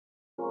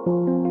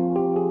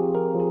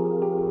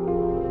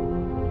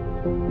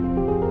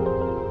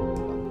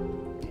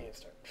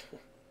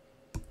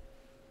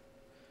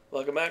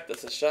Welcome back,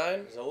 this is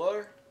Shine.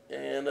 Zolar.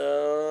 And,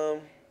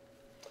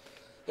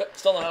 yep,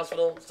 still in the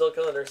hospital, still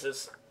killing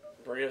nurses.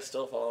 Maria's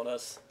still following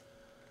us.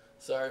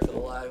 Sorry for the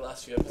lag,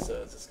 last few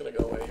episodes. It's gonna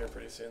go away here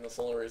pretty soon, that's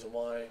the only reason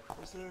why.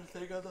 Is there a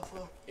thing on the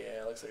floor?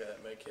 Yeah, it looks like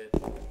a med kit.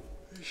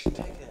 You should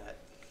take that.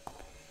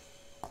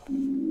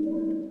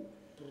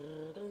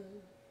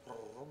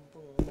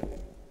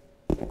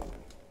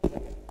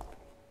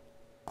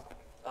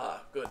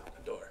 Ah, good,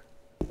 a door.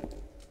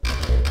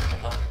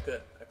 Ah,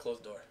 good, a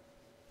closed door.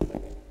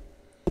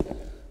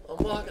 I'm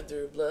walking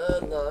through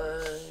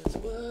bloodlines,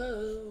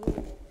 whoa,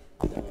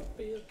 don't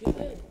feel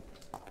good.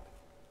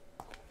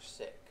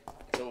 Sick.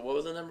 So what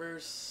was the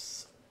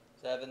numbers?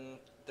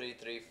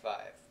 7335.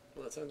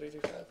 Was that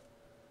 7335?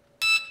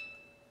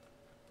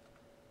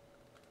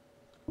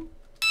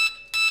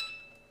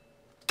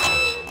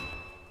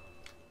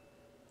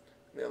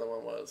 The other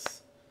one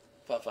was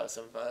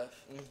 5575.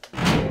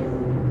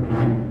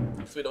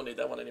 So we don't need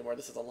that one anymore.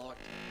 This is unlocked.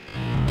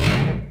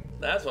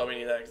 That's why we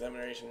need that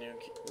examination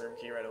room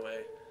key right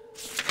away.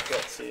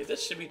 Let's see.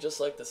 This should be just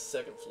like the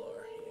second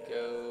floor. Yeah.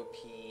 Go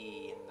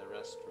pee in the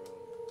restroom.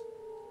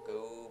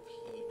 Go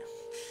pee.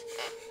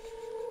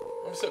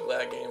 I'm so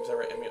glad games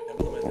ever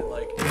implemented,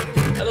 like,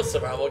 I know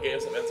survival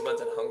games have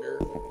implemented hunger.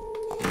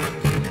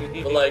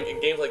 But like in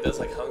games like this,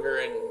 like hunger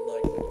and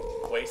like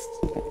waste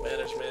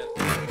management,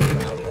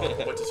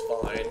 which is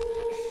fine.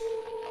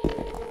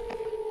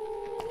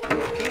 The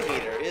pee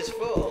meter is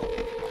full.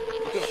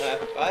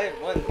 I had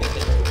one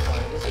minute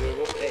on this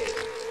Google pay.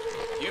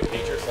 You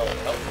beat yourself.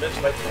 Help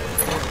Mitch by 10.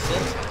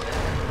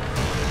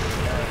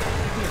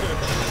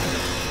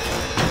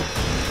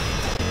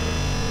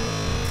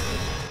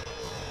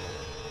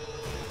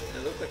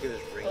 It looked like it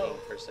was ringing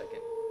for a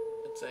second.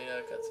 It's a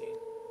cutscene.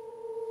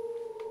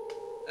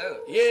 Oh.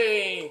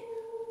 Yay!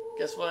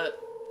 Guess what?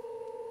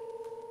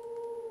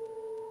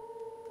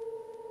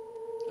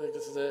 I think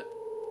this is it.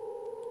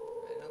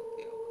 I don't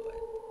feel good.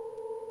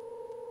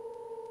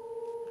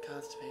 I'm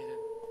constipated.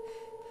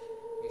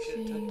 You should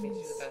have took me to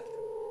the bathroom.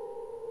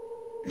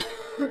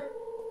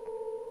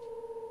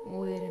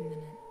 Wait a minute.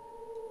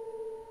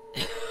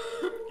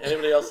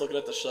 Anybody else looking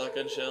at the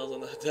shotgun shells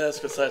on the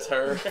desk besides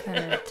her? I'm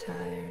kind of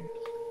tired.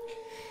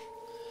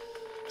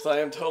 Because I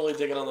am totally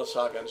digging on those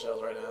shotgun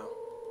shells right now.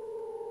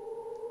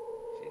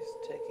 She's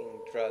taking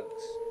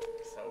drugs.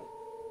 So,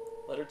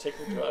 let her take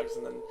her drugs,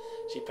 and then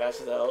she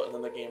passes out, and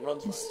then the game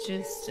runs. It's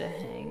just a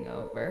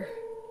hangover.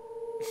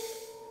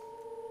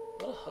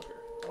 Let a hugger.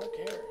 I don't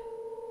care.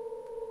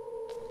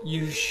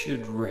 You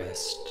should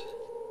rest.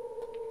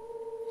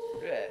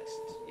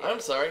 Rest. Yeah. I'm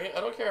sorry.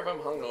 I don't care if I'm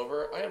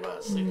hungover. I am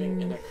not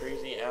sleeping in a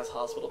crazy ass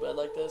hospital bed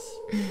like this.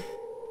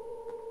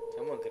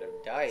 Someone could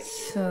have died here.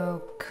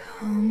 So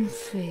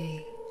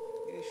comfy.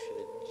 You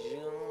should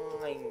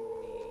join me.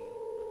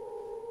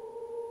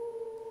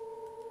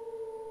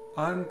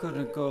 I'm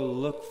gonna go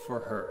look for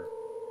her.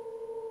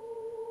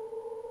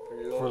 For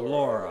For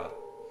Laura.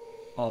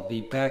 I'll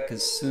be back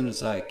as soon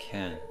as I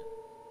can.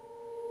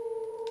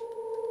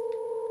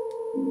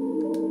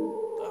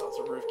 Oh, it's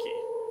a roof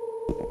key.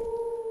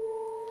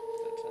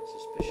 That sounds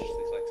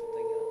suspiciously like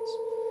something else.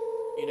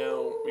 You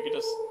know, we could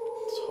just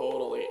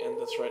totally end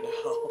this right now.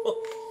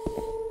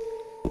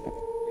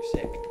 You're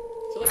sick.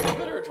 So look how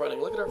better it's running.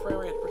 Look at our frame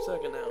rate per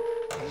second now.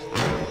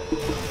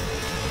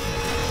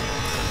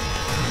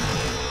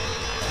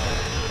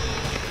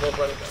 Both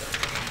running better.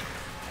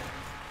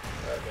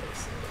 Okay,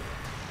 so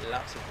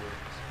Lots of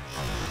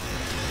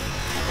words.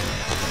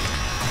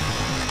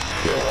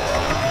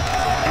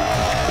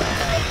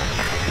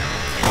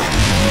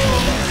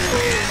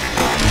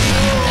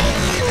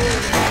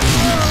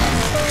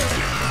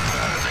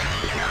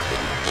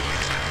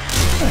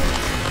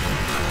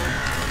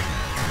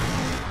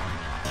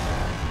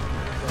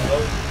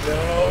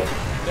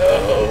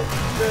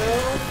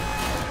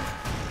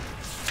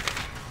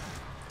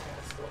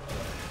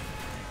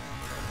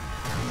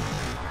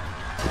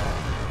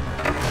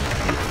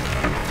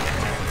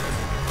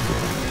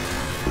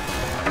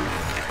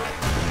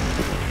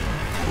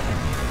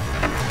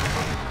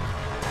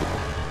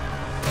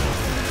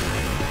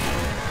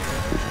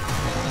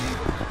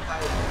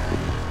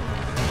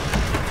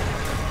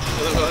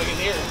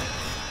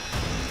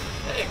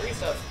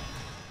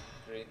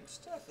 Green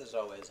stuff is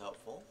always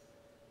helpful.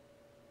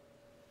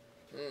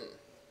 Dude.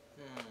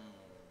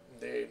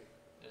 There's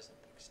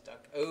something stuck.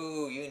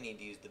 Oh, you need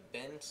to use the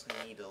bent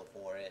needle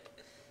for it.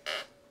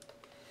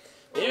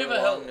 Maybe if I Or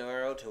a held- long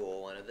narrow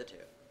tool, one of the two.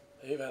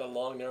 You've had a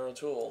long, narrow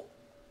tool.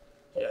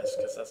 Yes,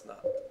 because that's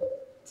not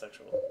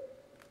sexual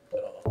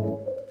at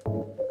all.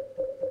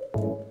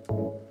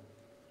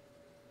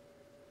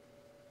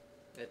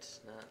 It's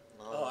not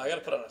long. Oh, I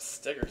gotta put on a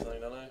stick or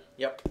something, don't I?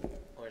 Yep.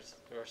 Or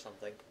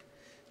something.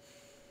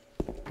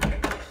 I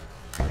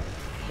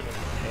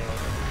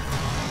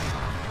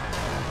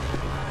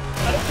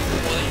don't think we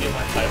want to get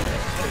my title.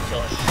 It's pretty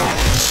killing.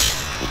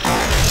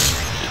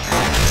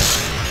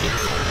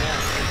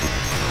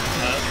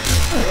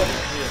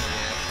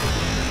 Yeah.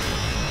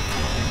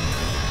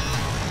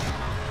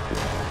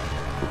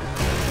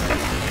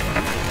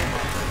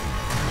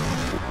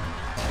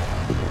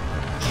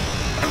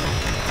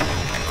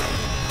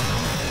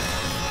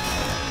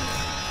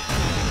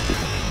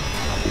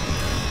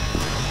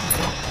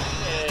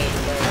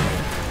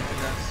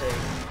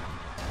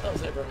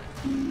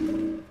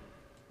 safer.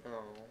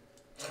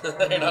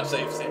 Oh. You're not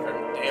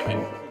safer. Damn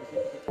it.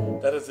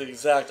 That is the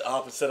exact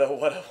opposite of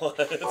what it was.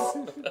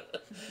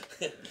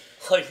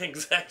 Like the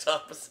exact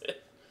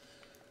opposite.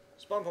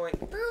 Spawn point.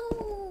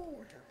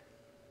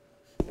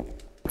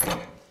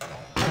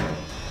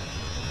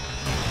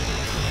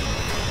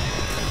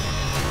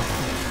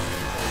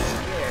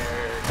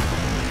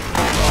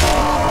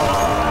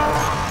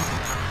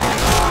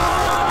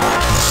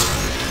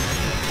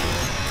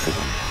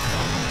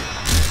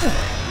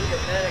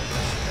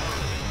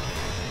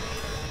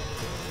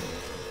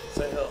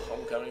 Silent Hill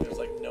Homecoming, there's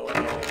like no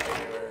ammo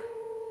anywhere.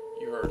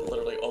 You are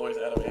literally always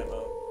out of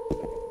ammo.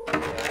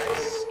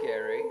 That's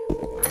scary.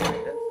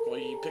 Kind of. Well,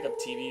 you pick up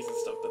TVs and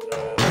stuff that throw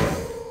at.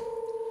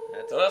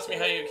 That's Don't ask me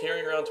how you're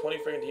carrying around 20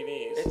 freaking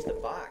TVs. It's the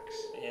box.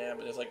 Yeah,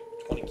 but there's like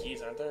 20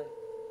 keys, aren't there?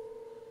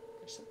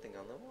 There's something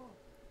on the wall.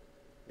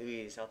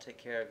 Louise, I'll take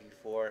care of you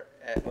for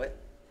what?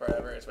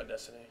 Forever, it's my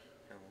destiny.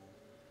 Oh.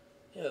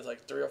 Yeah, there's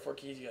like 3 or 4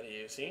 keys you gotta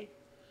use. See?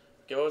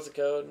 Okay, what was the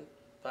code?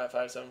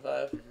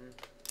 5575? Mm-hmm.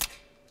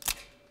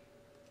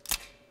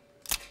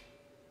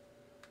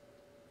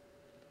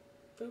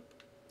 Boop.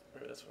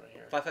 Maybe this one right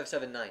here.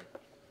 5579.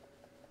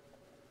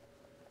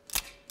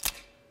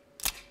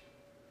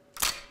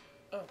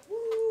 Oh,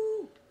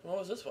 woo! What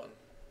was this one?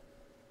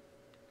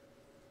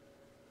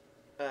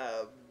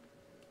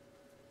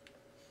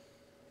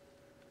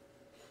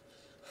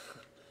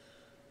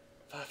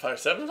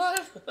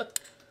 5575? Cause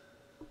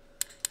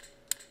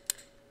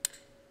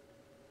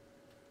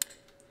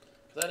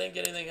I didn't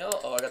get anything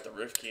else. Oh, I got the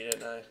roof key,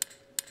 didn't I?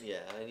 Yeah,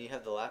 and you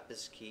have the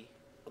lapis key.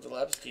 But the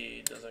lapis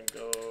key doesn't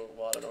go.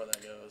 Well, I don't know where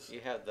that goes.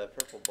 You have the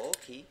purple bowl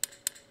key.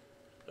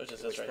 Which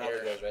is Which this right probably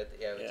here. goes right there.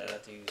 Yeah, which Yeah. you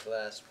have to use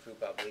last,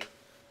 probably.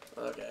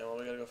 Okay, well,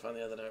 we gotta go find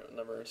the other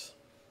numbers.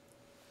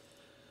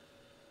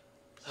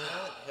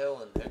 Silent Hill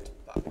and their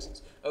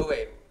boxes. Oh,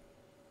 wait.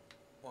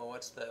 Well,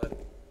 what's the...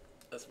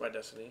 That's my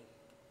destiny.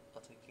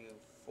 I'll take you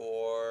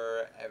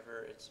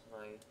forever. It's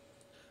my...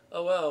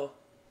 Oh, well.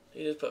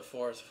 You just put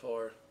 4 as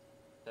 4.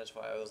 That's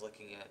why I was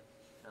looking at.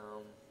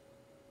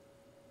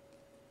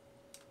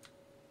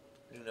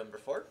 New number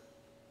 4.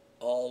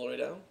 All the way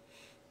down.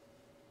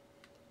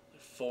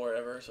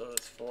 Forever, so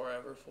it's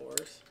forever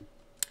 4s.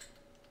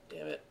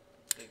 Damn it.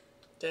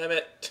 Damn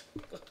it.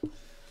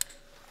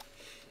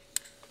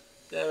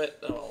 Damn it.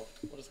 Oh, well,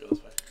 we'll just go this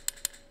way.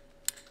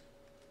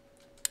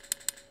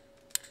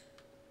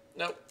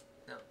 Nope.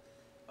 No.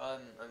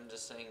 I'm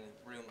just saying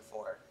room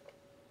 4.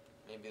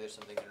 Maybe there's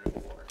something in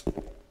room 4.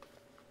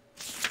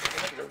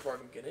 I don't know before I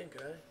can get in,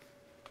 could I?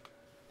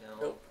 No.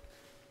 Nope.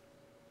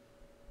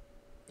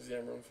 Is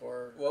there room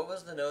for? What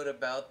was the note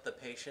about the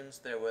patients?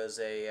 There was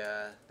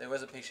a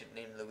patient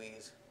named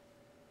Louise.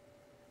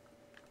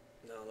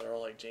 No, they're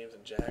all like James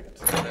and Jack.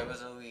 There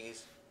was a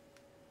Louise.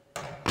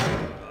 Oh,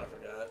 I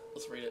forgot.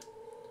 Let's read it.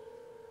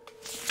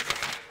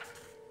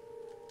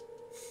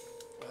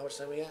 Well, how much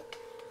time we got?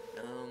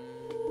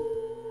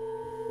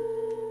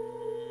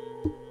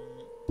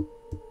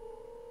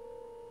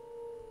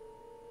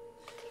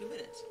 2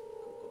 minutes.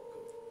 Cool.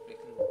 We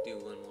can do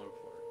one more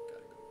before.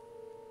 Gotta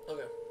go.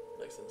 Okay,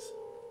 makes sense.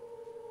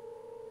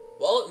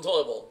 Wallet and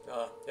toilet bowl.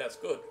 Yes,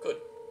 good.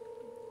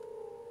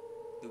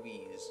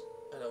 Louise.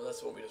 I know,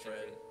 that's what we just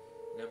read.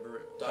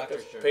 Number.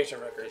 Doctor's journal.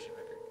 patient record. Patient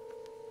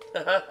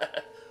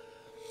record.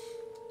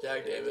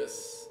 Jack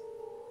Davis.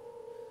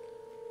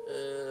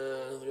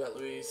 We got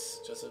Luis,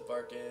 Joseph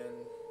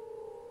Barkin.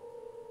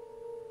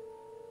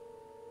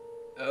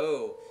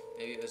 Oh,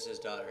 maybe it was his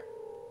daughter.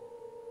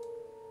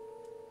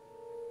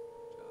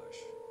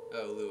 Josh.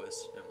 Oh,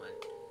 Lewis. Never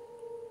mind.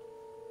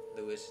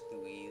 Louise.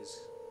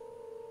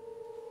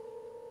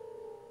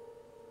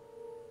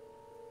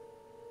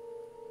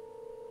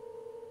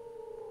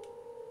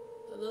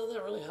 Doesn't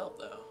that really help,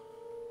 though?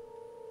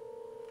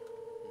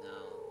 No.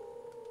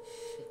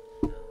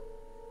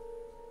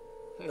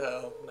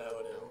 No. No,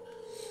 it don't.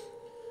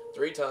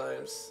 3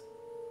 times.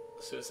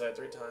 Suicide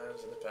 3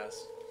 times in the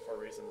past 4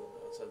 reasons.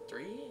 So 3?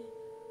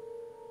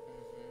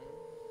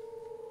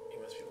 He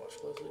must be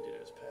watched closely due to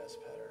his past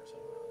patterns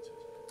of violent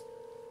suicide.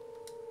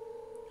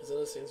 His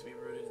illness seems to be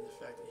rooted in the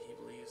fact that he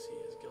believes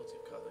he is guilty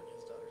of causing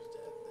his daughter's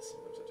death. This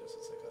symptom suggests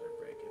a psychotic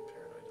break and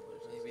paranoid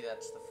delusions. Maybe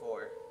that's the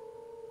 4.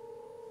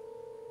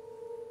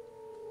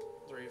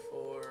 3,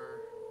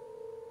 4.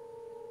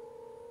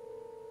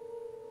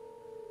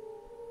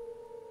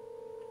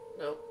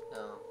 No.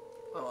 No.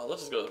 Oh, well,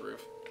 let's just go to the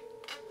roof.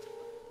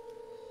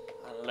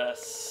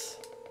 Unless...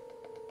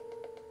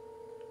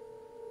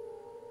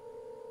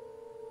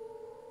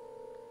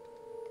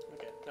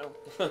 Okay, no.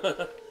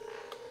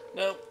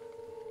 No.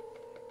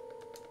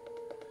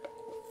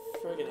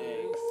 Friggin'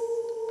 A.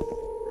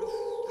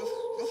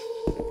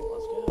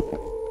 Let's go to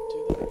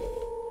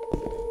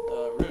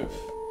the roof.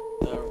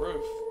 The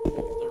roof.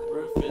 The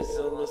roof is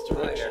in this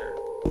direction.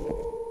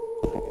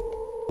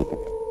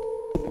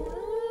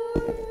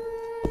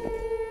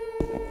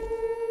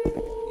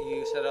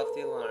 You set off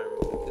the alarm.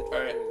 Good for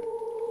Alright. you.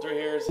 3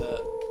 here is we're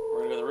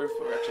gonna go to the roof,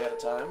 but we're actually out of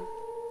time.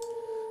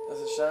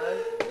 Does it shine?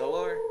 The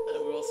Lord.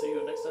 And we will see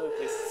you next time.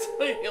 Please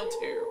Silent Hill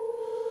 2.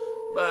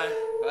 Bye.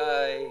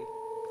 Bye.